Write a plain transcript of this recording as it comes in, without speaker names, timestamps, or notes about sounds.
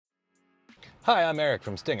Hi, I'm Eric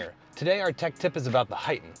from Stinger. Today our tech tip is about the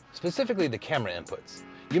HEIGH10, specifically the camera inputs.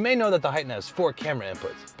 You may know that the HEIGH10 has 4 camera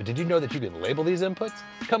inputs, but did you know that you can label these inputs?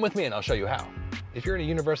 Come with me and I'll show you how. If you're in a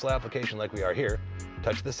universal application like we are here,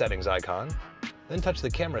 touch the settings icon, then touch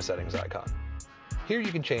the camera settings icon. Here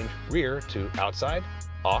you can change rear to outside,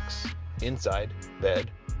 aux, inside,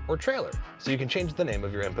 bed, or trailer, so you can change the name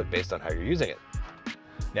of your input based on how you're using it.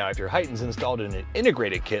 Now, if your HEIGH10's installed in an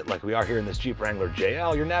integrated kit like we are here in this Jeep Wrangler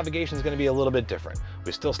JL, your navigation is going to be a little bit different.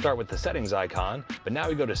 We still start with the settings icon, but now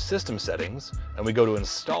we go to system settings, and we go to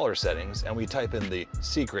installer settings, and we type in the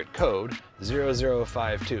secret code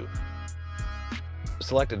 0052.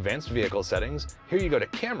 Select advanced vehicle settings. Here you go to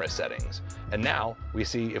camera settings. And now we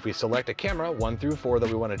see if we select a camera 1 through 4 that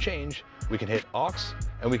we want to change, we can hit aux,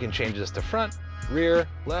 and we can change this to front, rear,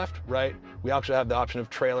 left, right. We also have the option of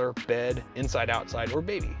trailer, bed, inside, outside, or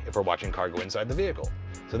baby if we're watching cargo inside the vehicle.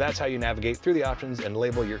 So that's how you navigate through the options and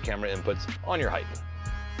label your camera inputs on your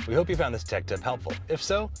HEIGH10. We hope you found this tech tip helpful. If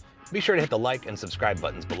so, be sure to hit the like and subscribe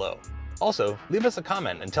buttons below. Also, leave us a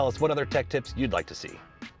comment and tell us what other tech tips you'd like to see.